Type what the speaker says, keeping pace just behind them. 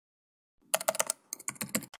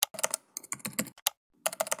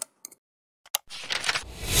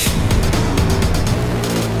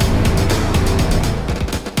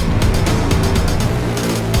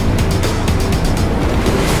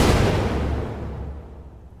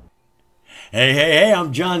Hey,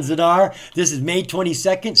 I'm John Zidar. This is May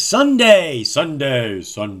 22nd, Sunday.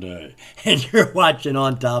 And you're watching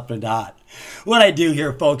On Top and Hot. What I do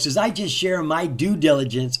here, folks, is I just share my due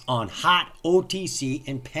diligence on hot OTC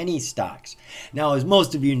and penny stocks. Now, as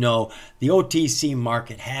most of you know, the OTC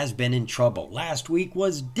market has been in trouble. Last week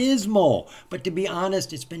was dismal, but to be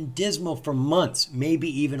honest, it's been dismal for months, maybe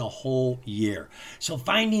even a whole year. So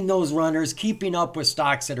finding those runners, keeping up with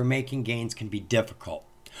stocks that are making gains can be difficult.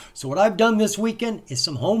 So what I've done this weekend is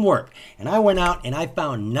some homework, and I went out and I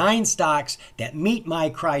found 9 stocks that meet my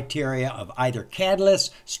criteria of either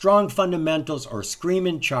catalysts, strong fundamentals, or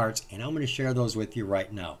screaming charts, and I'm going to share those with you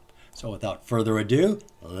right now. So without further ado,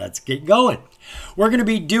 let's get going. We're going to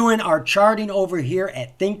be doing our charting over here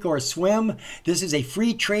at Thinkorswim. This is a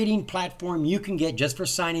free trading platform you can get just for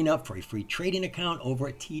signing up for a free trading account over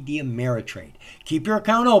at TD Ameritrade. Keep your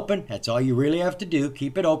account open. That's all you really have to do.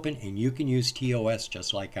 Keep it open, and you can use TOS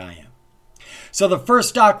just like I am. So the first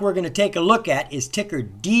stock we're going to take a look at is ticker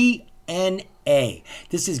DNA.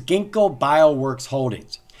 This is Ginkgo Bioworks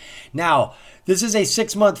Holdings. Now, this is a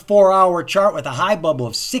 6-month, 4-hour chart with a high bubble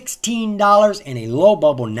of $16 and a low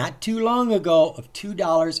bubble not too long ago of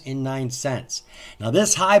 $2.09. Now,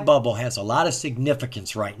 this high bubble has a lot of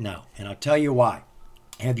significance right now, and I'll tell you why.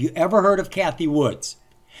 Have you ever heard of Cathie Woods?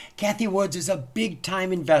 Cathie Woods is a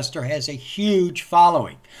big-time investor, has a huge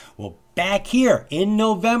following. Well, back here in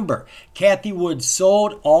November, Cathie Woods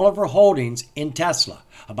sold all of her holdings in Tesla,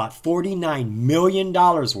 about $49 million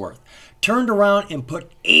worth. Turned around and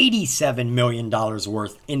put $87 million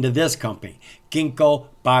worth into this company, Ginkgo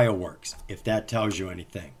Bioworks, if that tells you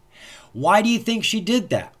anything. Why do you think she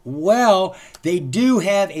did that? Well, they do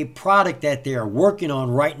have a product that they are working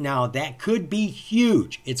on right now that could be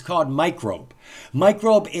huge. It's called Microbe.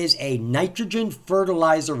 Microbe is a nitrogen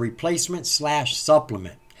fertilizer replacement /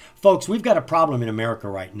 supplement. Folks, we've got a problem in America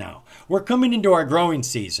right now. We're coming into our growing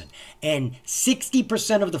season, and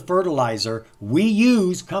 60% of the fertilizer we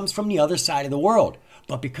use comes from the other side of the world.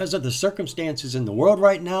 But because of the circumstances in the world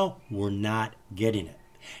right now, we're not getting it.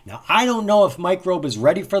 Now, I don't know if Microbe is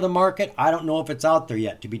ready for the market. I don't know if it's out there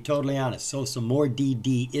yet, to be totally honest. So some more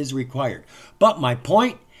DD is required. But my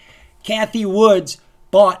point, Cathie Woods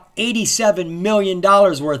bought $87 million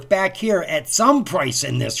worth back here at some price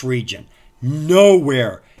in this region.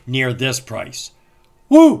 Nowhere near this price.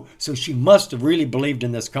 Woo! So she must have really believed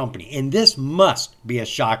in this company, and this must be a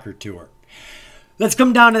shocker to her. Let's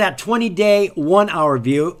come down to that 20-day, 1-hour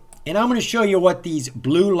view, and I'm going to show you what these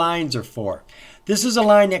blue lines are for. This is a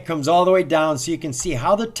line that comes all the way down so you can see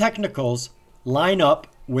how the technicals line up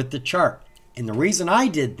with the chart. And the reason I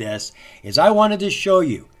did this is I wanted to show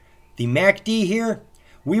you the MACD here.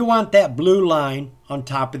 We want that blue line on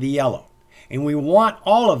top of the yellow, and we want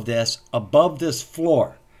all of this above this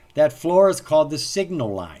floor. That floor is called the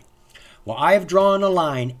signal line. Well, I have drawn a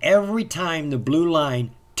line every time the blue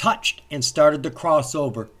line touched and started to cross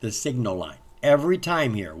over the signal line. Every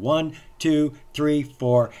time here. 1, 2, 3,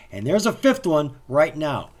 4. And there's a 5th one right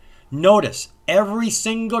now. Notice, every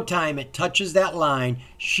single time it touches that line,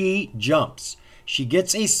 she jumps. She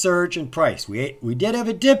gets a surge in price. We did have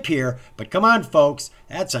a dip here, but come on, folks.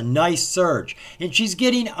 That's a nice surge. And she's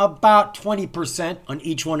getting about 20% on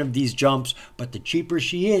each one of these jumps, but the cheaper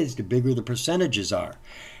she is, the bigger the percentages are.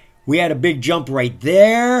 We had a big jump right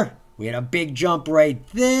there. We had a big jump right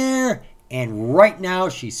there. And right now,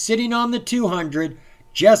 she's sitting on the 200,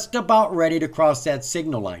 just about ready to cross that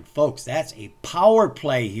signal line. Folks, that's a power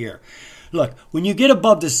play here. Look, when you get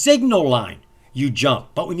above the signal line, you jump.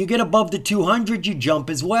 But when you get above the 200, you jump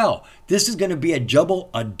as well. This is going to be a double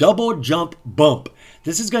jump bump.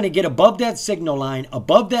 This is going to get above that signal line,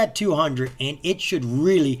 above that 200, and it should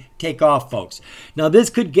really take off, folks. Now, this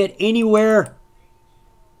could get anywhere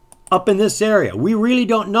up in this area. We really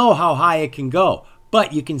don't know how high it can go.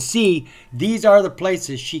 But you can see these are the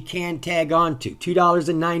places she can tag on to.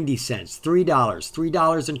 $2.90, $3,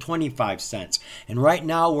 $3.25. And right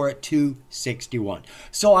now we're at $2.61.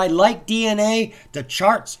 So I like DNA. The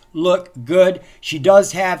charts look good. She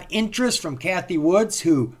does have interest from Cathie Woods,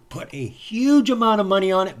 who put a huge amount of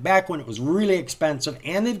money on it back when it was really expensive.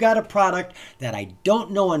 And they've got a product that I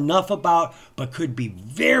don't know enough about, but could be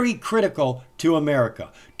very critical to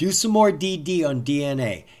America. Do some more DD on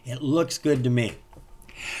DNA. It looks good to me.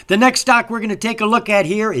 The next stock we're going to take a look at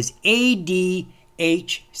here is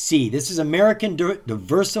ADHC. This is American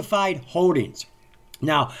Diversified Holdings.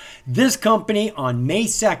 Now, this company on May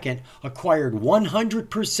 2nd acquired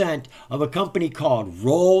 100% of a company called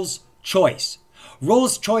Rolls Choice.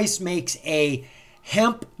 Rolls Choice makes a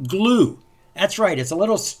hemp glue That's right, it's a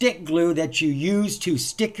little stick glue that you use to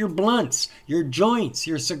stick your blunts, your joints,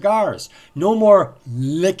 your cigars. No more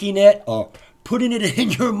licking it or putting it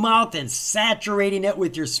in your mouth and saturating it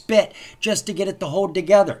with your spit just to get it to hold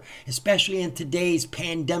together, especially in today's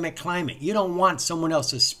pandemic climate. You don't want someone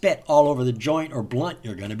else's spit all over the joint or blunt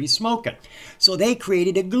you're going to be smoking. So they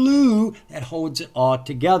created a glue that holds it all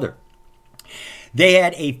together. They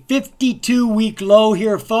had a 52-week low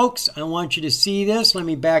here, folks. I want you to see this. Let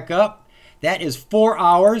me back up. That is 4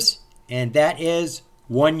 hours, and that is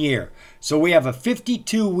 1 year. So we have a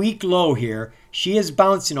 52-week low here. She is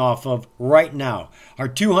bouncing off of right now. Our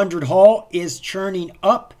 200 haul is churning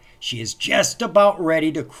up. She is just about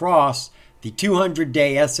ready to cross the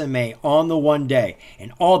 200-day SMA on the 1 day.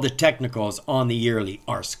 And all the technicals on the yearly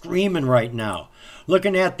are screaming right now.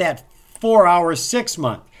 Looking at that 4 hour 6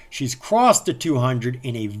 month, she's crossed the 200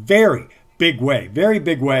 in a very big way. Very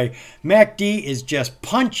big way. MACD is just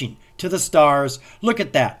punching to the stars. Look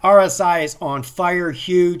at that. RSI is on fire,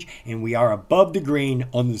 huge, and we are above the green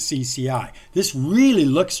on the CCI. This really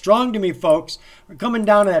looks strong to me, folks. We're coming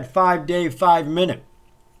down to that 5-day, 5-minute.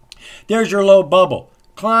 There's your low bubble.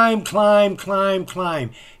 Climb, climb, climb, climb.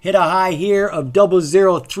 Hit a high here of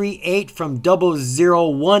 0038 from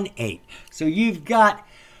 0018. So you've got,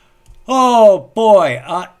 oh boy,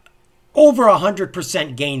 over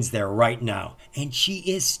 100% gains there right now. And she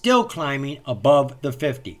is still climbing above the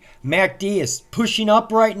 50. MACD is pushing up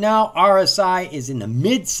right now. RSI is in the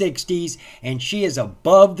mid-60s, and she is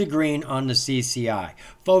above the green on the CCI.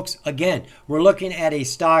 Folks, again, we're looking at a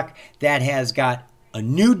stock that has got a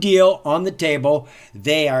new deal on the table.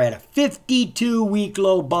 They are at a 52-week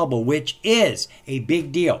low bubble, which is a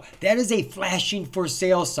big deal. That is a flashing for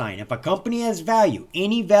sale sign. If a company has value,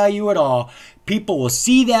 any value at all, people will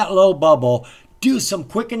see that low bubble, do some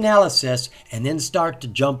quick analysis, and then start to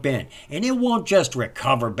jump in. And it won't just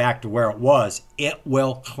recover back to where it was. It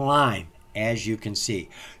will climb, as you can see.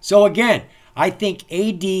 So again, I think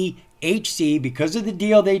ADHC, because of the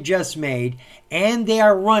deal they just made, and they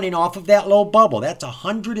are running off of that low bubble. That's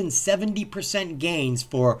 170% gains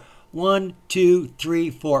for 1, 2, 3,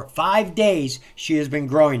 4, 5 days. She has been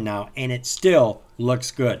growing now, and it still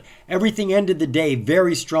looks good. Everything ended the day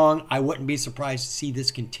very strong. I wouldn't be surprised to see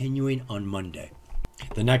this continuing on Monday.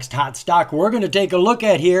 The next hot stock we're going to take a look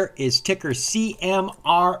at here is ticker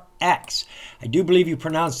CMRX. I do believe you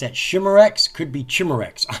pronounce that Shimmerex, could be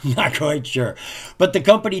Chimerex. I'm not quite sure. But the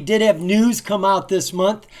company did have news come out this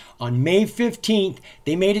month. On May 15th,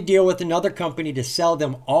 they made a deal with another company to sell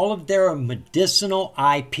them all of their medicinal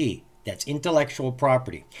IP. That's intellectual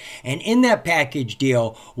property. And in that package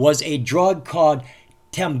deal was a drug called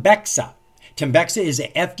Tembexa. Tembexa is an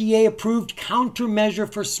FDA-approved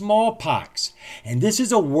countermeasure for smallpox, and this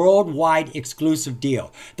is a worldwide exclusive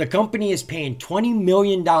deal. The company is paying $20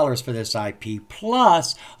 million for this IP,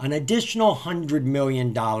 plus an additional $100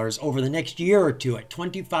 million over the next year or two at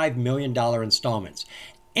 $25 million installments.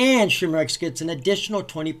 And Shimmerex gets an additional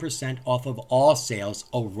 20% off of all sales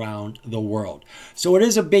around the world. So it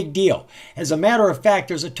is a big deal. As a matter of fact,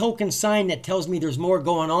 there's a token sign that tells me there's more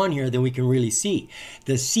going on here than we can really see.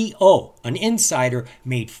 The CO, an insider,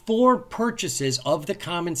 made 4 purchases of the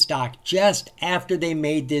common stock just after they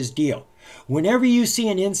made this deal. Whenever you see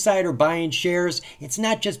an insider buying shares, it's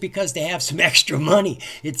not just because they have some extra money.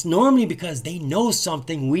 It's normally because they know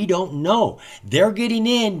something we don't know. They're getting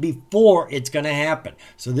in before it's going to happen.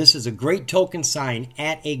 So this is a great token sign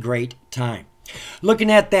at a great time.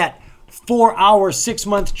 Looking at that 4 hour 6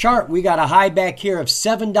 month chart, we got a high back here of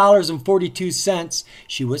 $7.42.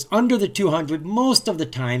 She was under the 200 most of the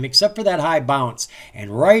time except for that high bounce,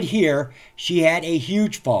 and right here she had a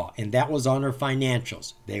huge fall, and that was on her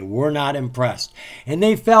financials. They were not impressed, and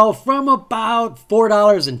they fell from about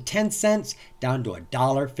 $4.10 down to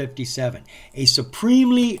 $1.57. A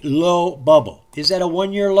supremely low bubble. Is that a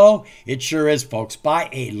 1 year low? It sure is, folks, by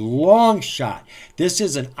a long shot. This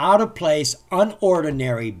is an out of place,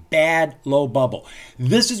 unordinary, bad low bubble.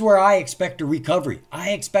 This is where I expect a recovery.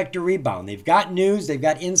 I expect a rebound. They've got news, they've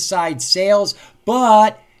got inside sales,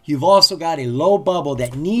 but you've also got a low bubble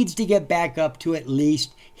that needs to get back up to at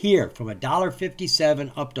least here from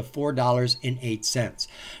 $1.57 up to $4.08.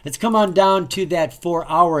 Let's come on down to that 4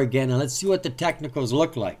 hour again, and let's see what the technicals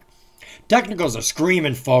look like. Technicals are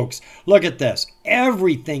screaming, folks. Look at this.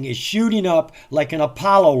 Everything is shooting up like an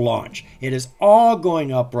Apollo launch. It is all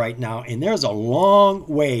going up right now, and there's a long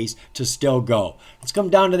ways to still go. Let's come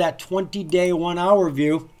down to that 20-day 1 hour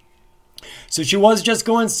view. So she was just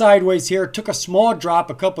going sideways here, took a small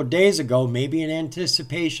drop a couple days ago, maybe in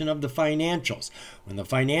anticipation of the financials. When the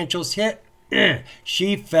financials hit,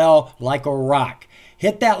 She fell like a rock.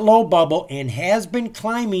 Hit that low bubble and has been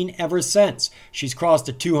climbing ever since. She's crossed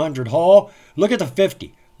the 200 hole. Look at the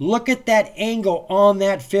 50. Look at that angle on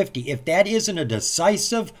that 50. If that isn't a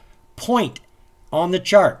decisive point on the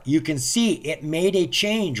chart, you can see it made a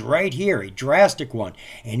change right here, a drastic one.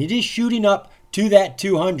 And it is shooting up to that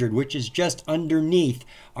 200, which is just underneath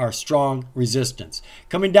our strong resistance.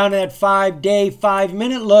 Coming down to that 5-day,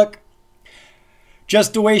 5-minute look.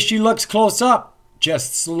 Just the way she looks close up.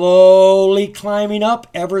 Just slowly climbing up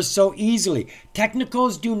ever so easily.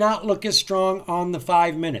 Technicals do not look as strong on the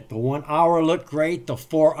 5-minute. The 1 hour look great. The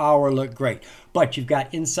 4 hour look great. But you've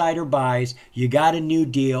got insider buys. You got a new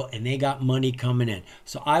deal. And they got money coming in.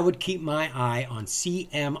 So I would keep my eye on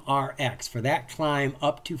CMRX for that climb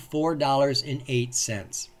up to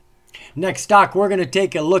 $4.08. Next stock we're going to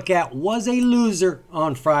take a look at was a loser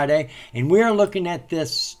on Friday. And we're looking at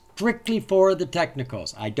this strictly for the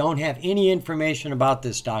technicals. I don't have any information about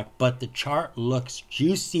this stock, but the chart looks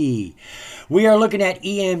juicy. We are looking at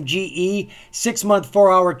EMGE, 6-month,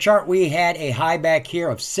 4-hour chart. We had a high back here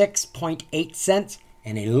of 6.8 cents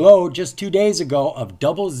and a low just 2 days ago of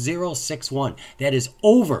 0061. That is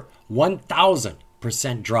over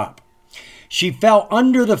 1,000% drop. She fell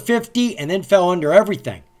under the 50 and then fell under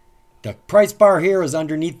everything. The price bar here is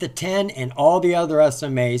underneath the 10 and all the other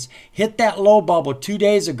SMAs. Hit that low bubble 2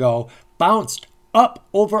 days ago, bounced up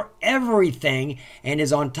over everything, and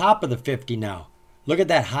is on top of the 50 now. Look at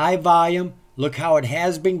that high volume. Look how it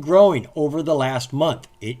has been growing over the last month.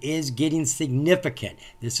 It is getting significant.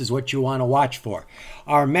 This is what you want to watch for.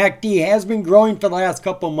 Our MACD has been growing for the last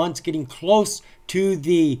couple months, getting close to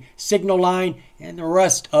the signal line, and the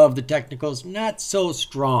rest of the technicals not so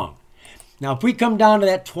strong. Now, if we come down to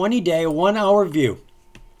that 20-day, 1-hour view,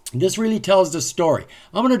 this really tells the story.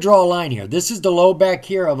 I'm going to draw a line here. This is the low back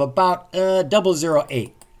here of about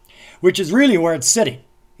 008, which is really where it's sitting.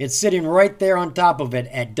 It's sitting right there on top of it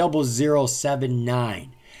at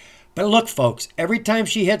 0079. But look, folks, every time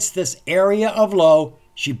she hits this area of low,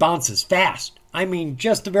 she bounces fast. I mean,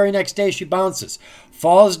 just the very next day she bounces.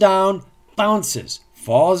 Falls down, bounces.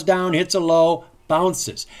 Falls down, hits a low,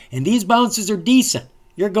 bounces. And these bounces are decent.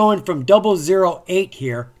 You're going from 008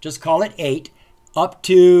 here, just call it 8, up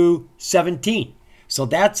to 17. So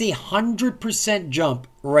that's a 100% jump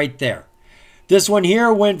right there. This one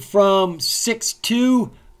here went from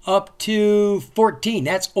 6.2 up to 14.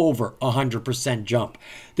 That's over 100% jump.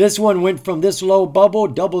 This one went from this low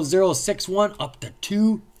bubble, 0061, up to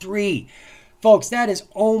 2.3. Folks, that is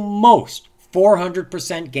almost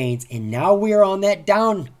 400% gains. And now we are on that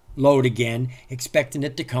download again, expecting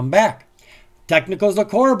it to come back. Technicals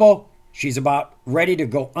look horrible. She's about ready to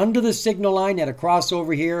go under the signal line at a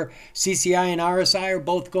crossover here. CCI and RSI are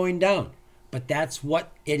both going down. But that's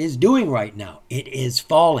what it is doing right now. It is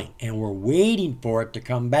falling, and we're waiting for it to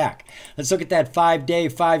come back. Let's look at that 5-day,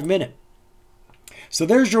 5-minute. So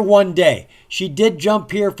there's your 1 day. She did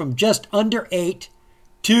jump here from just under 8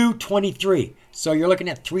 to 23. So you're looking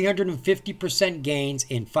at 350% gains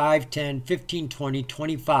in 5, 10, 15, 20,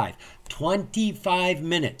 25. 25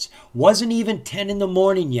 minutes. Wasn't even 10 in the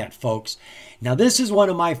morning yet, folks. Now, this is one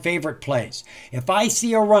of my favorite plays. If I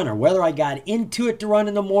see a runner, whether I got into it to run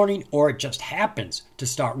in the morning or it just happens to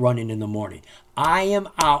start running in the morning, I am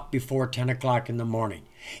out before 10 o'clock in the morning.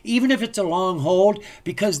 Even if it's a long hold,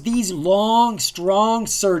 because these long, strong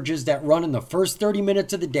surges that run in the first 30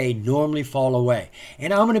 minutes of the day normally fall away.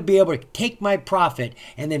 And I'm going to be able to take my profit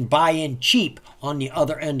and then buy in cheap on the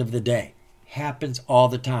other end of the day. Happens all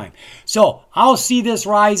the time. So I'll see this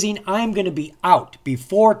rising. I'm going to be out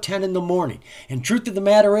before 10 in the morning. And truth of the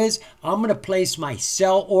matter is, I'm going to place my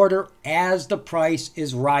sell order as the price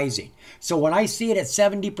is rising. So when I see it at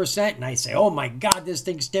 70% and I say, oh my God, this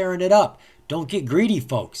thing's staring it up. Don't get greedy,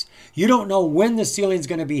 folks. You don't know when the ceiling's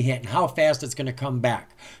going to be hit and how fast it's going to come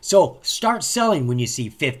back. So start selling when you see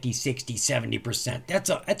 50, 60, 70%.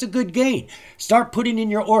 That's a good gain. Start putting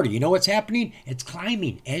in your order. You know what's happening? It's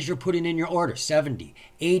climbing as you're putting in your order. 70,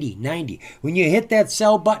 80, 90. When you hit that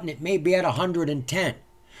sell button, it may be at 110.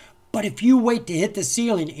 But if you wait to hit the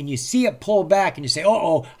ceiling and you see it pull back and you say,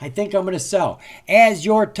 uh-oh, I think I'm going to sell. As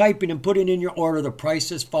you're typing and putting in your order, the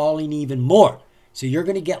price is falling even more. So you're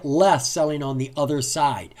going to get less selling on the other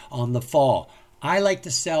side, on the fall. I like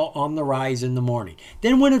to sell on the rise in the morning.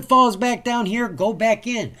 Then when it falls back down here, go back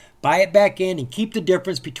in. Buy it back in and keep the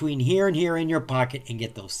difference between here and here in your pocket and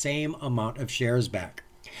get those same amount of shares back.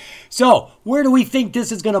 So where do we think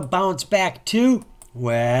this is going to bounce back to?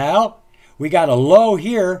 Well, we got a low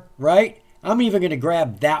here, right? I'm even going to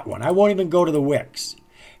grab that one. I won't even go to the wicks.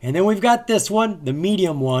 And then we've got this one, the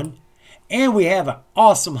medium one. And we have an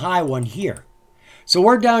awesome high one here. So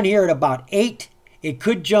we're down here at about 8. It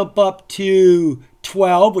could jump up to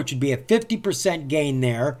 12, which would be a 50% gain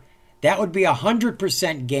there. That would be a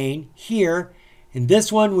 100% gain here. And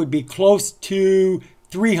this one would be close to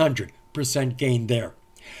 300% gain there.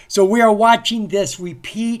 So we are watching this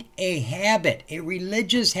repeat a habit, a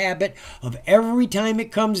religious habit of every time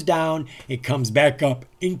it comes down, it comes back up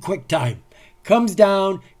in quick time. Comes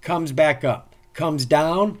down, comes back up. Comes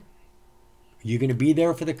down. Are you going to be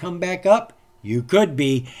there for the comeback up? You could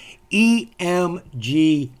be.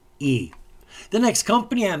 EMGE. The next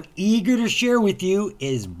company I'm eager to share with you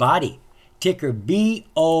is Body. Ticker BODY.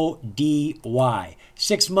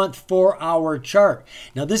 6-month, 4-hour chart.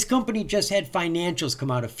 Now, this company just had financials come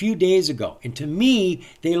out a few days ago, and to me,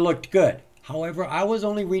 they looked good. However, I was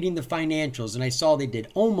only reading the financials, and I saw they did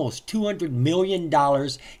almost $200 million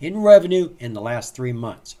in revenue in the last 3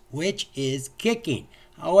 months, which is kicking.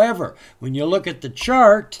 However, when you look at the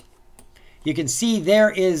chart, you can see there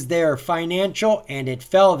is their financial, and it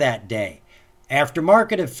fell that day.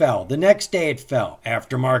 Aftermarket, it fell. The next day, it fell.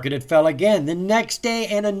 Aftermarket, it fell again. The next day,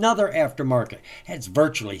 and another aftermarket. That's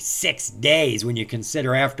virtually 6 days when you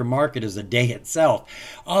consider aftermarket as a day itself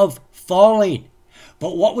of falling.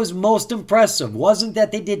 But what was most impressive wasn't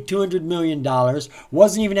that they did $200 million,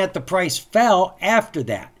 wasn't even that the price fell after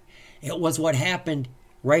that. It was what happened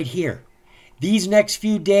right here. These next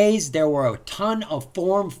few days, there were a ton of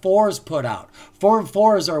Form 4s put out. Form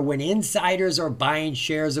 4s are when insiders are buying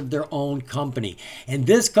shares of their own company. And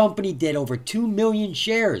this company did over 2 million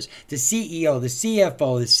shares. The CEO, the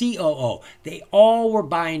CFO, the COO, they all were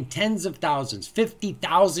buying tens of thousands,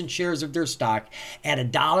 50,000 shares of their stock at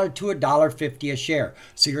 $1 to $1.50 a share.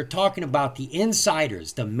 So you're talking about the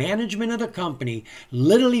insiders, the management of the company,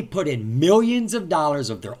 literally put in millions of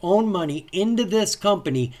dollars of their own money into this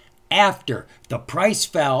company after the price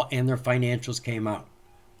fell and their financials came out.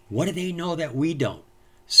 What do they know that we don't?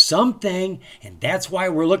 Something, and that's why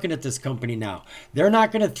we're looking at this company now. They're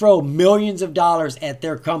not going to throw millions of dollars at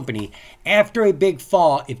their company after a big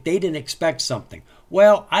fall if they didn't expect something.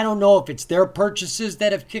 Well, I don't know if it's their purchases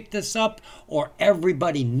that have kicked this up or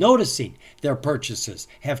everybody noticing their purchases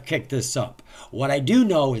have kicked this up. What I do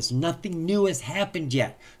know is nothing new has happened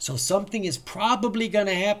yet. So something is probably going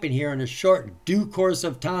to happen here in a short due course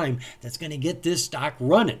of time that's going to get this stock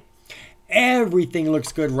running. Everything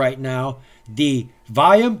looks good right now. The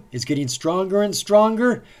volume is getting stronger and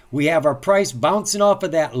stronger. We have our price bouncing off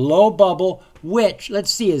of that low bubble, which, let's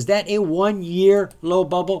see, is that a 1-year low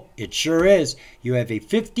bubble? It sure is. You have a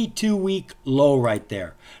 52-week low right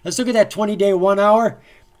there. Let's look at that 20-day 1 hour.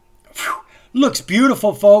 Whew. Looks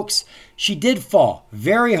beautiful, folks. She did fall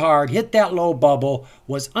very hard, hit that low bubble,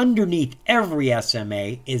 was underneath every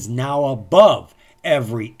SMA, is now above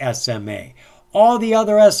every SMA. All the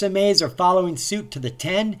other SMAs are following suit to the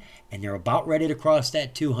 10, and they're about ready to cross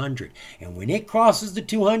that 200. And when it crosses the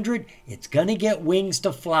 200, it's going to get wings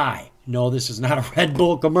to fly. No, this is not a Red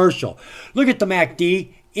Bull commercial. Look at the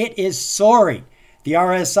MACD. It is soaring. The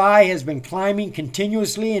RSI has been climbing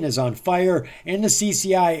continuously and is on fire, and the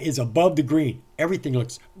CCI is above the green. Everything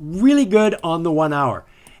looks really good on the 1 hour.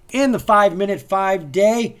 And the 5-minute,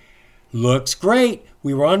 5-day looks great.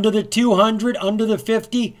 We were under the 200, under the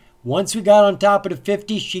 50. Once we got on top of the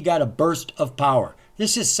 50, she got a burst of power.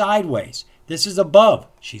 This is sideways. This is above.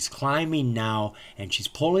 She's climbing now, and she's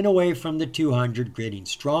pulling away from the 200, getting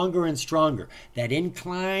stronger and stronger. That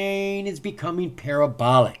incline is becoming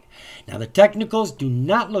parabolic. Now, the technicals do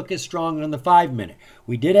not look as strong on the 5-minute.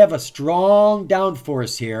 We did have a strong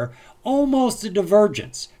downforce here, almost a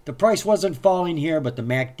divergence. The price wasn't falling here, but the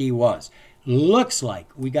MACD was. Looks like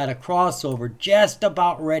we got a crossover just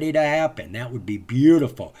about ready to happen. That would be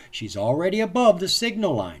beautiful. She's already above the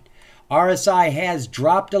signal line. RSI has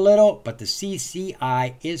dropped a little, but the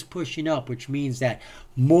CCI is pushing up, which means that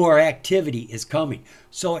more activity is coming.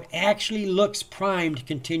 So it actually looks primed to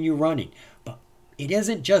continue running. But it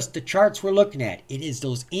isn't just the charts we're looking at. It is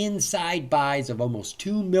those inside buys of almost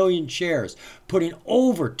 2 million shares, putting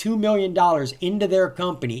over $2 million into their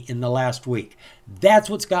company in the last week. That's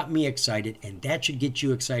what's got me excited, and that should get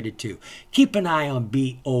you excited too. Keep an eye on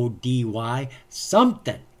BODY.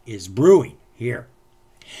 Something is brewing here.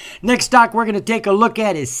 Next stock we're going to take a look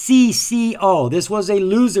at is CCO. This was a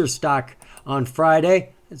loser stock on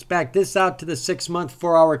Friday. Let's back this out to the 6-month,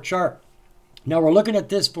 4-hour chart. Now we're looking at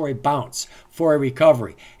this for a bounce, for a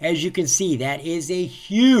recovery. As you can see, that is a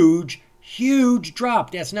huge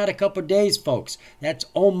drop. That's not a couple days, folks. That's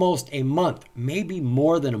almost a month, maybe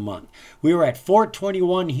more than a month. We were at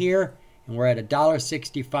 421 here, and we're at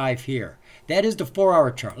 $1.65 here. That is the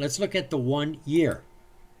 4-hour chart. Let's look at the 1 year.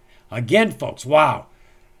 Again, folks, wow.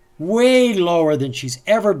 way lower than she's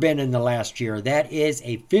ever been in the last year. That is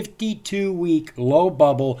a 52-week low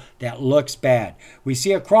bubble that looks bad. We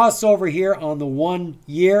see a crossover here on the 1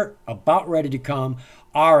 year, about ready to come.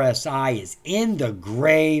 RSI is in the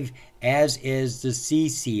grave, as is the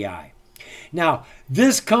CCI. Now,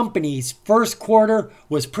 this company's first quarter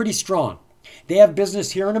was pretty strong. They have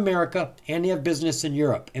business here in America and they have business in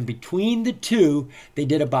Europe. And between the two, they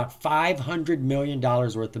did about $500 million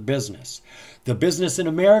worth of business. The business in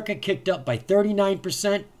America kicked up by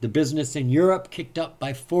 39%. The business in Europe kicked up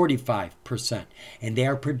by 45%. And they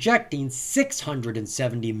are projecting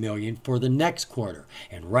 $670 million for the next quarter.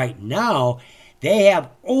 And right now, they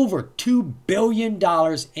have over $2 billion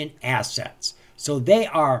in assets. So they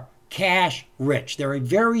are cash rich. They're a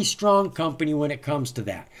very strong company when it comes to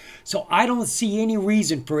that. So I don't see any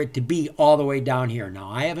reason for it to be all the way down here. Now,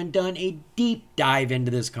 I haven't done a deep dive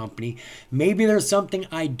into this company. Maybe there's something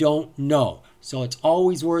I don't know. So it's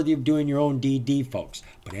always worthy of doing your own DD, folks.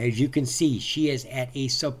 But as you can see, she is at a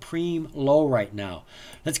supreme low right now.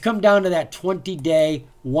 Let's come down to that 20-day,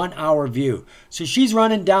 1-hour view. So she's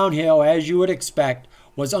running downhill, as you would expect,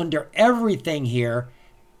 was under everything here,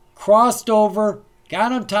 crossed over,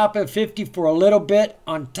 got on top of 50 for a little bit,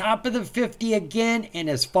 on top of the 50 again, and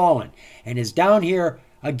has fallen. And is down here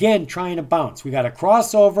again trying to bounce. We got a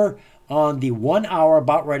crossover on the 1 hour,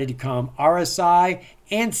 about ready to come. RSI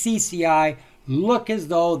and CCI look as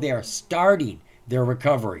though they're starting their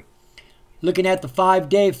recovery. Looking at the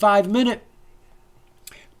 5-day, 5-minute,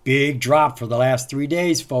 big drop for the last 3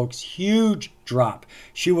 days, folks. Huge drop.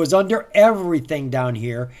 She was under everything down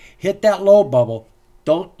here, hit that low bubble.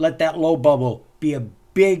 Don't let that low bubble be a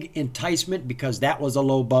big enticement, because that was a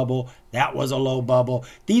low bubble. That was a low bubble.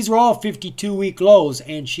 These were all 52-week lows,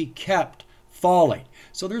 and she kept falling.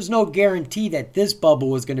 So there's no guarantee that this bubble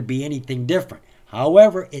was going to be anything different.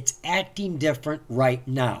 However, it's acting different right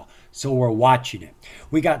now. So we're watching it.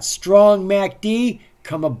 We got strong MACD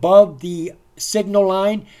come above the signal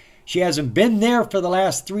line. She hasn't been there for the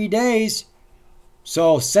last 3 days.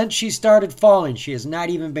 So since she started falling, she has not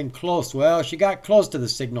even been close. Well, she got close to the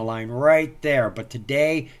signal line right there, but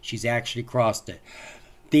today she's actually crossed it.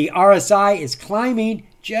 The RSI is climbing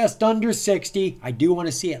just under 60. I do want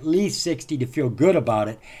to see at least 60 to feel good about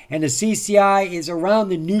it. And the CCI is around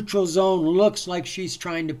the neutral zone. Looks like she's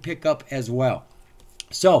trying to pick up as well.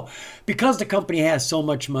 So because the company has so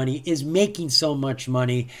much money, is making so much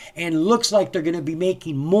money, and looks like they're going to be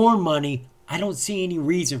making more money, I don't see any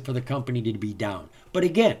reason for the company to be down. But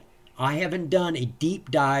again, I haven't done a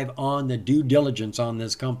deep dive on the due diligence on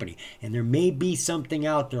this company, and there may be something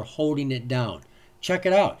out there holding it down. Check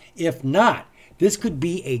it out. If not, this could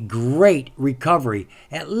be a great recovery,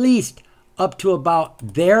 at least up to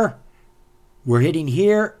about there. We're hitting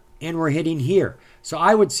here and we're hitting here. So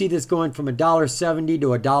I would see this going from $1.70 to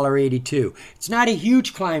 $1.82. It's not a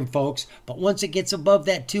huge climb, folks, but once it gets above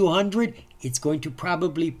that 200, it's going to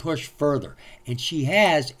probably push further. And she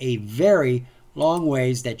has a very long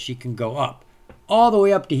ways that she can go up. All the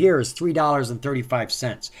way up to here is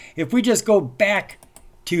 $3.35. If we just go back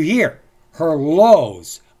to here, her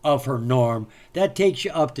lows of her norm, that takes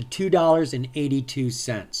you up to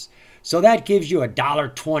 $2.82. So that gives you a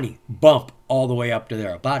 $1.20 bump all the way up to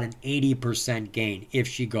there, about an 80% gain if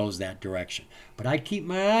she goes that direction. But I'd keep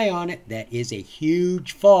my eye on it. That is a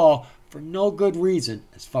huge fall for no good reason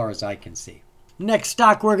as far as I can see. Next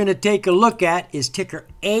stock we're going to take a look at is ticker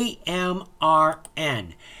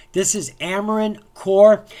AMRN. This is AMRN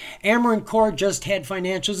Core. AMRN Core just had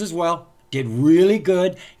financials as well. Did really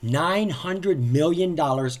good, $900 million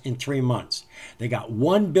in 3 months. They got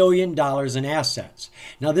 $1 billion in assets.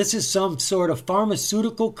 Now, this is some sort of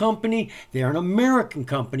pharmaceutical company. They're an American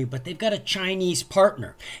company, but they've got a Chinese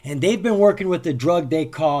partner. And they've been working with the drug they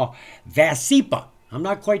call Vascepa. I'm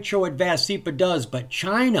not quite sure what Vascepa does, but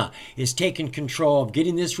China is taking control of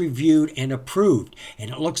getting this reviewed and approved. And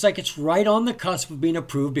it looks like it's right on the cusp of being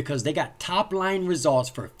approved because they got top-line results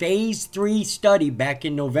for phase 3 study back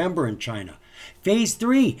in November in China. Phase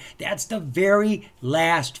 3, that's the very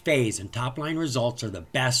last phase, and top-line results are the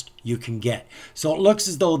best you can get. So it looks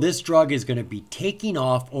as though this drug is going to be taking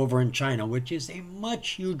off over in China, which is a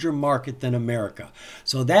much huger market than America.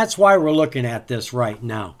 So that's why we're looking at this right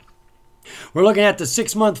now. We're looking at the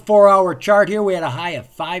 6-month, 4-hour chart here. We had a high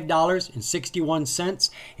of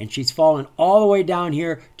 $5.61, and she's fallen all the way down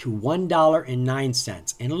here to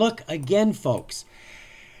 $1.09. And look again, folks.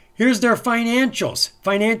 Here's their financials.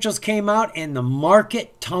 Financials came out and the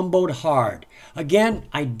market tumbled hard. Again,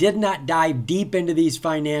 I did not dive deep into these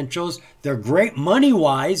financials. They're great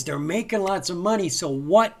money-wise. They're making lots of money. So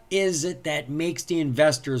what is it that makes the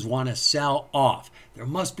investors want to sell off? There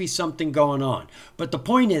must be something going on. But the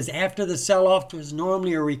point is, after the sell-off, there's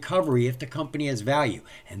normally a recovery if the company has value.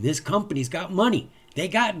 And this company's got money. They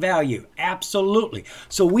got value. Absolutely.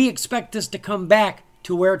 So we expect this to come back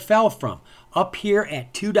to where it fell from. Up here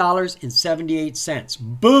at $2.78.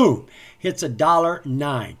 Boom! Hits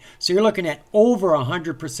 $1.09. So you're looking at over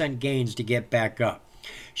 100% gains to get back up.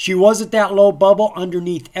 She was at that low bubble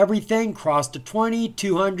underneath everything, crossed the 20,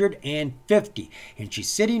 200, and 50. And she's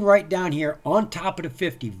sitting right down here on top of the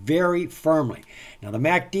 50 very firmly. Now the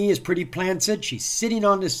MACD is pretty planted. She's sitting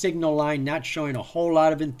on the signal line, not showing a whole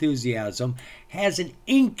lot of enthusiasm. Has an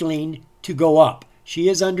inkling to go up. She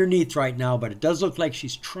is underneath right now, but it does look like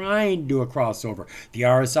she's trying to do a crossover. The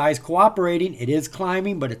RSI is cooperating. It is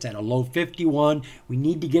climbing, but it's at a low 51. We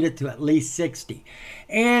need to get it to at least 60.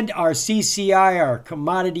 And our CCI, our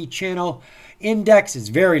commodity channel index, is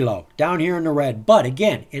very low, down here in the red. But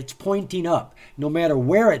again, it's pointing up. No matter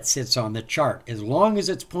where it sits on the chart, as long as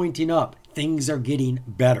it's pointing up, things are getting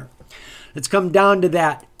better. Let's come down to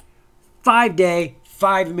that 5-day,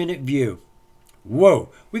 5-minute view. Whoa,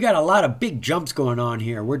 we got a lot of big jumps going on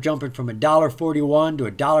here. We're jumping from $1.41 to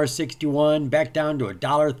 $1.61, back down to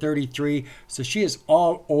 $1.33. So she is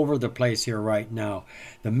all over the place here right now.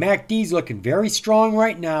 The MACD is looking very strong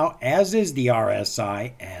right now, as is the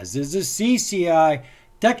RSI, as is the CCI.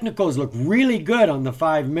 Technicals look really good on the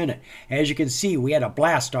 5-minute. As you can see, we had a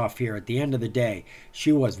blast off here at the end of the day.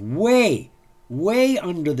 She was way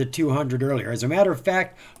under the 200 earlier. As a matter of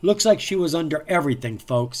fact, looks like she was under everything,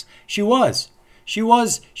 folks. She was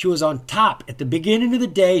on top. At the beginning of the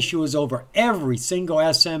day, she was over every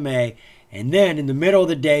single SMA. And then in the middle of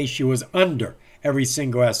the day, she was under every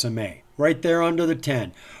single SMA. Right there under the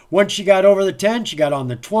 10. Once she got over the 10, she got on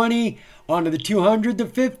the 20, onto the 200, the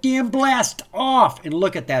 50, and blast off. And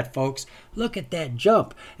look at that, folks. Look at that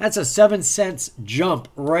jump. That's a 7-cent jump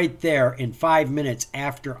right there in 5 minutes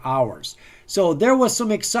after hours. So there was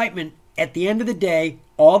some excitement at the end of the day.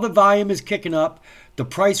 All the volume is kicking up. The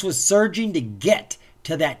price was surging to get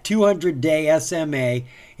to that 200-day SMA.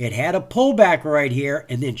 It had a pullback right here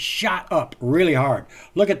and then shot up really hard.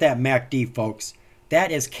 Look at that MACD, folks.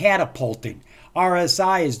 That is catapulting.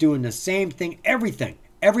 RSI is doing the same thing. Everything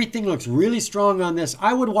looks really strong on this.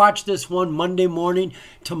 I would watch this one Monday morning.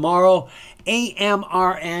 Tomorrow,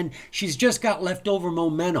 AMRN. She's just got leftover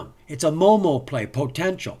momentum. It's a Momo play,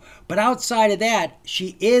 potential. But outside of that,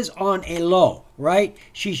 she is on a low, right?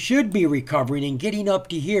 She should be recovering and getting up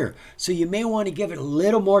to here. So you may want to give it a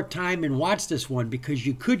little more time and watch this one, because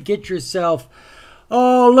you could get yourself,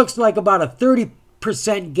 looks like about a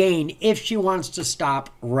 30% gain if she wants to stop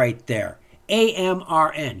right there.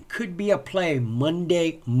 AMRN could be a play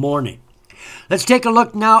Monday morning. Let's take a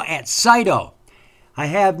look now at CYTO. I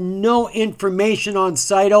have no information on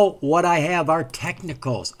CYTO. What I have are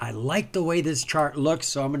technicals. I like the way this chart looks,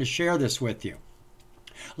 so I'm going to share this with you.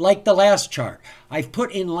 Like the last chart, I've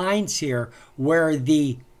put in lines here where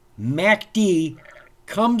the MACD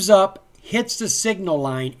comes up, hits the signal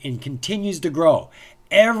line, and continues to grow.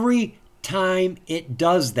 Every time it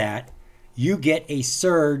does that, you get a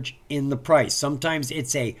surge in the price. Sometimes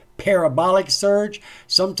it's a parabolic surge.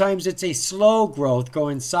 Sometimes it's a slow growth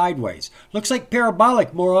going sideways. Looks like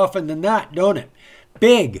parabolic more often than not, don't it?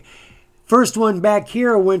 Big. First one back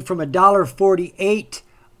here went from $1.48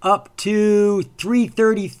 up to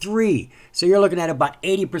 $3.33. So you're looking at about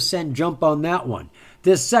 80% jump on that one.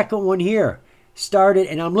 This second one here started,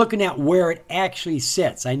 and I'm looking at where it actually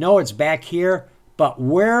sits. I know it's back here, but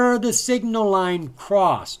where the signal line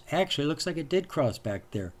crossed, actually looks like it did cross back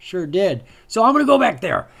there. Sure did. So I'm going to go back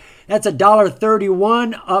there. That's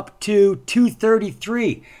 $1.31 up to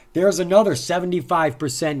 $2.33. There's another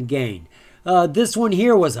 75% gain. This one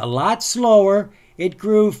here was a lot slower. It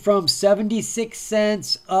grew from 76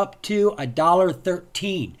 cents up to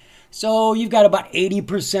 $1.13. So you've got about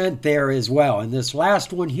 80% there as well. And this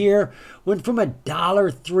last one here went from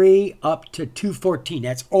 $1.03 up to $2.14.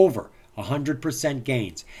 That's over 100%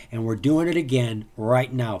 gains. And we're doing it again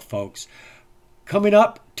right now, folks. Coming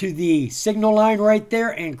up to the signal line right there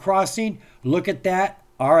and crossing, look at that.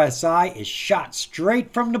 RSI is shot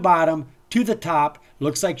straight from the bottom to the top.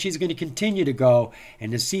 Looks like she's going to continue to go.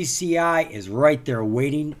 And the CCI is right there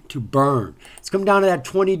waiting to burn. Let's come down to that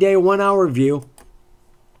 20-day, 1-hour view.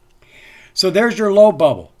 So there's your low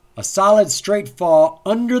bubble. A solid straight fall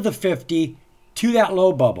under the 50 to that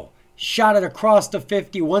low bubble. shot it across the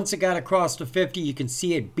 50. Once it got across the 50, you can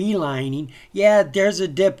see it beelining. Yeah, there's a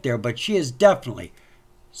dip there, but she is definitely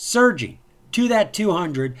surging to that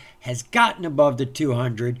 200, has gotten above the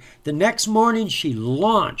 200. The next morning she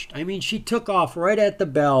launched. I mean, she took off right at the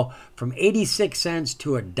bell from 86 cents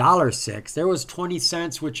to $1.06. There was 20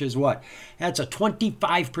 cents, which is what? That's a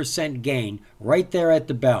 25% gain right there at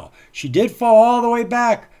the bell. She did fall all the way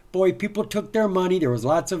back. Boy, people took their money. There was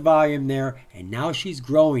lots of volume there, and now she's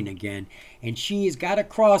growing again. And she's got a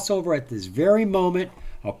crossover at this very moment,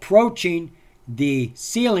 approaching the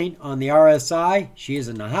ceiling on the RSI. She is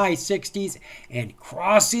in the high 60s and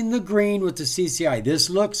crossing the green with the CCI. This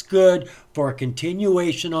looks good for a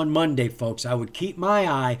continuation on Monday, folks. I would keep my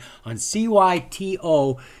eye on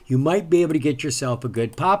CYTO. You might be able to get yourself a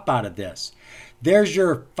good pop out of this. There's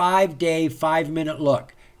your 5-day, 5-minute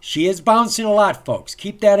look. She is bouncing a lot, folks.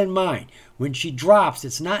 Keep that in mind. When she drops,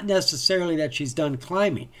 it's not necessarily that she's done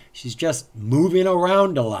climbing. She's just moving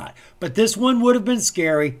around a lot. But this one would have been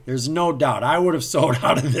scary. There's no doubt. I would have sold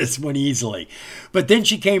out of this one easily. But then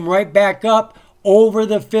she came right back up over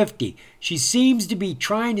the 50. She seems to be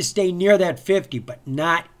trying to stay near that 50, but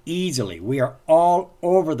not easily. We are all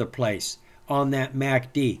over the place on that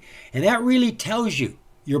MACD. And that really tells you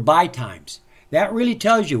your buy times. That really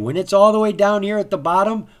tells you when it's all the way down here at the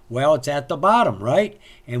bottom, well, it's at the bottom, right?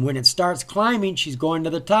 And when it starts climbing, she's going to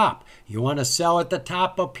the top. You want to sell at the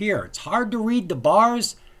top up here. It's hard to read the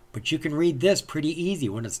bars, but you can read this pretty easy.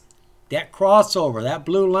 When it's that crossover, that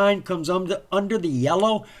blue line comes under the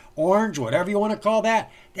yellow, orange, whatever you want to call that,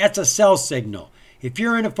 that's a sell signal. If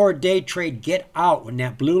you're in it for a day trade, get out when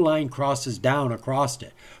that blue line crosses down across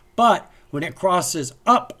it. But when it crosses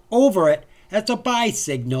up over it, that's a buy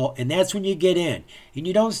signal, and that's when you get in. And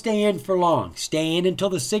you don't stay in for long. Stay in until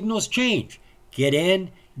the signals change. Get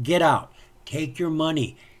in, get out. Take your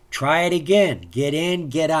money. Try it again. Get in,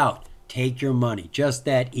 get out. Take your money. Just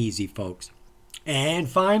that easy, folks. And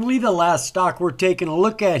finally, the last stock we're taking a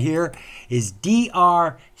look at here is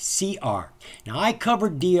DRCR. Now, I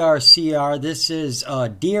covered DRCR. This is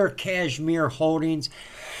Deer Cashmere Holdings.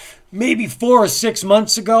 Maybe 4 or 6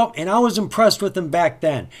 months ago, and I was impressed with them back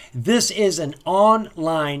then. This is an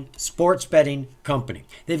online sports betting company.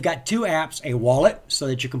 They've got 2 apps, a wallet so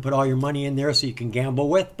that you can put all your money in there so you can gamble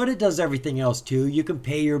with, but it does everything else too. You can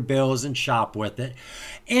pay your bills and shop with it.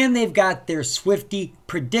 And they've got their Swifty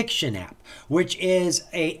Prediction app, which is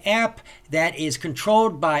an app that is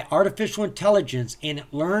controlled by artificial intelligence, and it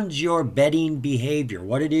learns your betting behavior,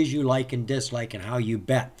 what it is you like and dislike and how you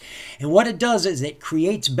bet. And what it does is it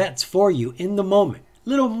creates bets for you in the moment.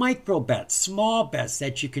 Little micro bets, small bets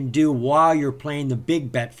that you can do while you're playing the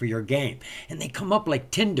big bet for your game. And they come up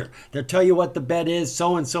like Tinder. They'll tell you what the bet is.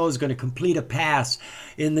 So-and-so is going to complete a pass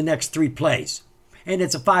in the next 3 plays. And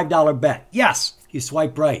it's a $5 bet. Yes, you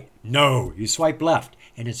swipe right. No, you swipe left.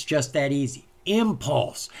 And it's just that easy.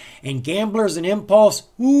 Impulse. And gamblers and impulse,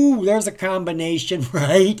 ooh, there's a combination,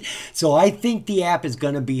 right? So I think the app is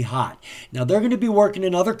going to be hot. Now, they're going to be working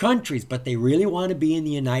in other countries, but they really want to be in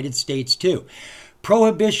the United States too.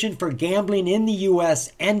 Prohibition for gambling in the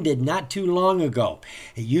U.S. ended not too long ago.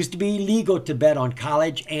 It used to be illegal to bet on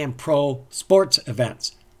college and pro sports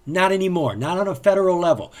events. Not anymore, not on a federal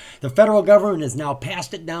level. The federal government has now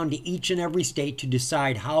passed it down to each and every state to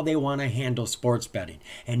decide how they want to handle sports betting.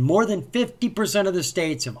 And more than 50% of the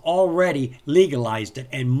states have already legalized it,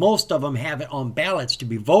 and most of them have it on ballots to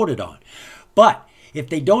be voted on. But if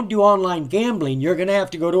they don't do online gambling, you're going to have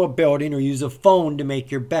to go to a building or use a phone to make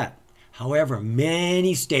your bet. However,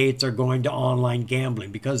 many states are going to online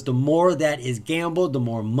gambling because the more that is gambled, the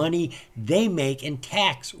more money they make in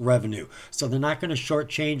tax revenue. So they're not going to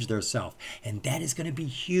shortchange themselves. And that is going to be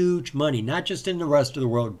huge money, not just in the rest of the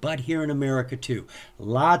world, but here in America too.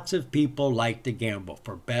 Lots of people like to gamble,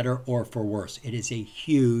 for better or for worse. It is a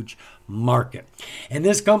huge market. And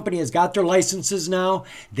this company has got their licenses now.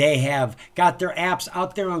 They have got their apps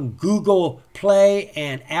out there on Google Play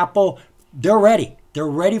and Apple. They're ready. They're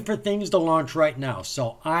ready for things to launch right now.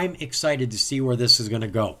 So I'm excited to see where this is going to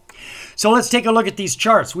go. So let's take a look at these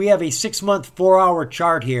charts. We have a 6-month, 4-hour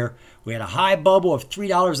chart here. We had a high bubble of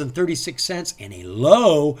 $3.36 and a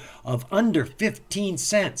low of under 15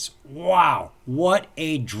 cents. Wow, what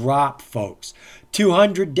a drop, folks.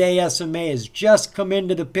 200-day SMA has just come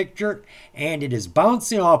into the picture, and it is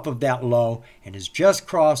bouncing off of that low and has just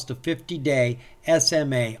crossed the 50-day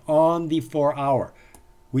SMA on the 4-hour.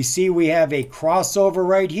 We see we have a crossover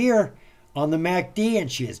right here on the MACD, and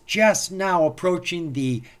she is just now approaching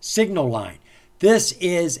the signal line. This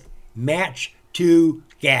is match to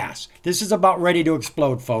gas. This is about ready to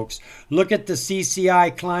explode, folks. Look at the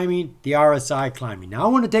CCI climbing, the RSI climbing. Now I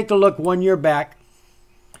want to take a look 1 year back.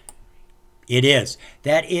 It is.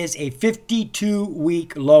 That is a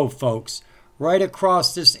 52-week low, folks. Right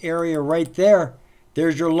across this area right there.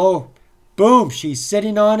 There's your low. Boom, she's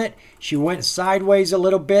sitting on it. She went sideways a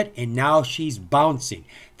little bit, and now she's bouncing.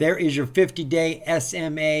 There is your 50-day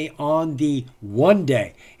SMA on the 1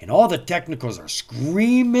 day. And all the technicals are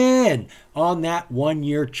screaming on that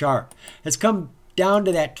 1-year chart. Let's come down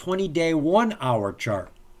to that 20-day 1-hour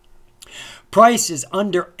chart. Price is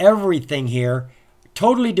under everything here.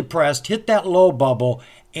 Totally depressed, hit that low bubble,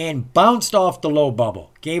 and bounced off the low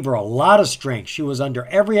bubble. Gave her a lot of strength. She was under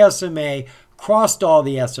every SMA, crossed all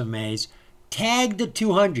the SMAs, tagged the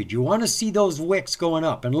 200. You want to see those wicks going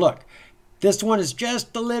up. And look, this one is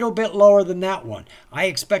just a little bit lower than that one. I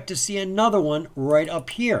expect to see another one right up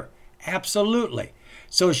here. Absolutely.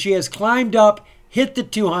 So she has climbed up, hit the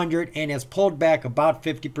 200, and has pulled back about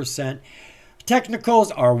 50%.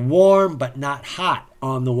 Technicals are warm but not hot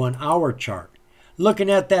on the 1-hour chart. Looking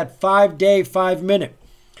at that 5-day, 5-minute.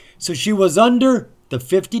 So she was under the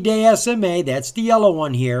 50-day SMA. That's the yellow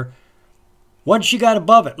one here. Once she got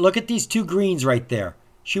above it, look at these two greens right there.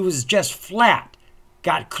 She was just flat.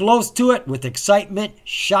 Got close to it with excitement,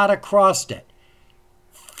 shot across it.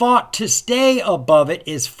 Fought to stay above it,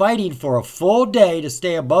 is fighting for a full day to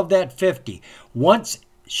stay above that 50. Once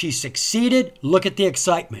she succeeded, look at the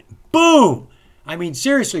excitement. Boom! I mean,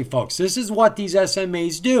 seriously, folks, this is what these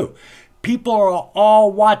SMAs do. People are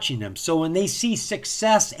all watching them. So when they see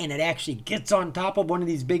success and it actually gets on top of one of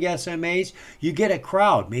these big SMAs, you get a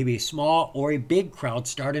crowd, maybe a small or a big crowd,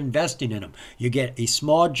 start investing in them. You get a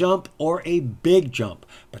small jump or a big jump.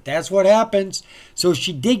 But that's what happens. So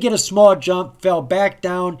she did get a small jump, fell back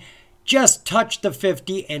down, just touched the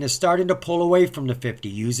 50, and is starting to pull away from the 50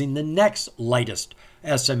 using the next lightest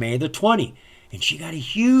SMA, the 20. And she got a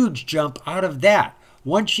huge jump out of that.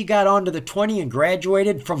 Once she got onto the 20 and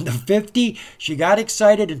graduated from the 50, she got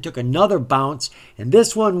excited and took another bounce. And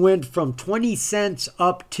this one went from 20 cents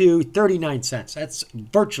up to 39 cents. That's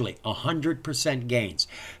virtually 100% gains.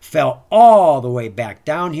 Fell all the way back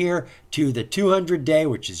down here to the 200-day,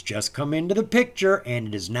 which has just come into the picture, and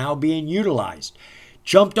it is now being utilized.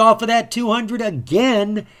 Jumped off of that 200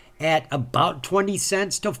 again at about 20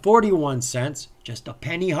 cents to 41 cents. Just a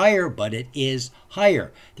penny higher, but it is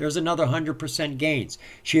higher. There's another 100% gains.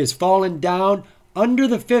 She has fallen down under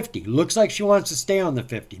the 50. Looks like she wants to stay on the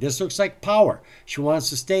 50. This looks like power. She wants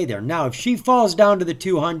to stay there. Now, if she falls down to the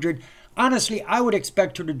 200, honestly, I would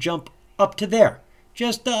expect her to jump up to there.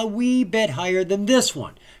 Just a wee bit higher than this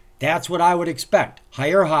one. That's what I would expect.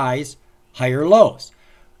 Higher highs, higher lows.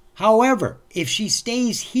 However, if she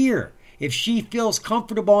stays here, if she feels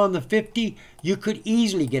comfortable on the 50, you could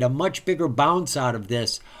easily get a much bigger bounce out of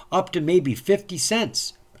this, up to maybe 50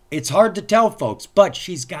 cents. It's hard to tell, folks, but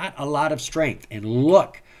she's got a lot of strength. And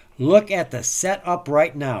look at the setup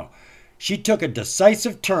right now. She took a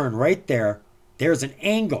decisive turn right there. There's an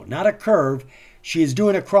angle, not a curve. She is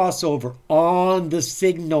doing a crossover on the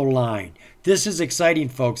signal line. This is exciting,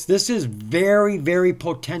 folks. This is very, very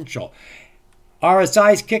potential.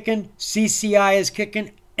 RSI is kicking, CCI is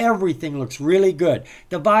kicking. Everything looks really good.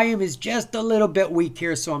 The volume is just a little bit weak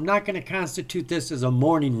here, so I'm not going to constitute this as a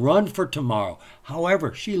morning run for tomorrow.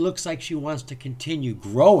 However, she looks like she wants to continue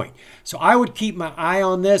growing. So I would keep my eye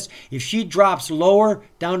on this. If she drops lower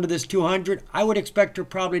down to this 200, I would expect her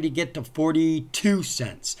probably to get to 42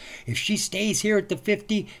 cents. If she stays here at the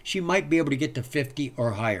 50, she might be able to get to 50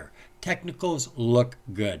 or higher. Technicals look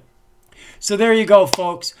good. So there you go,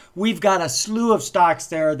 folks. We've got a slew of stocks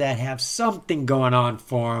there that have something going on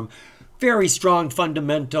for them. Very strong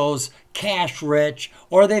fundamentals, cash rich,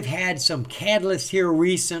 or they've had some catalysts here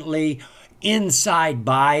recently, inside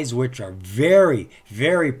buys, which are very,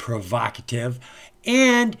 very provocative,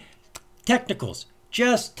 and technicals.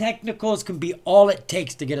 Just technicals can be all it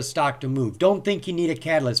takes to get a stock to move. Don't think you need a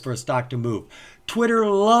catalyst for a stock to move. Twitter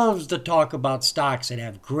loves to talk about stocks that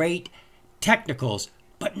have great technicals,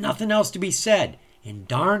 but nothing else to be said. And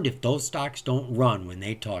darned if those stocks don't run when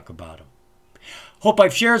they talk about them. Hope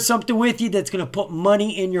I've shared something with you that's going to put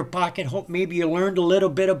money in your pocket. Hope maybe you learned a little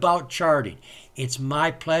bit about charting. It's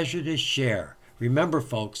my pleasure to share. Remember,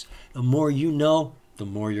 folks, the more you know, the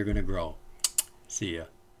more you're going to grow. See ya.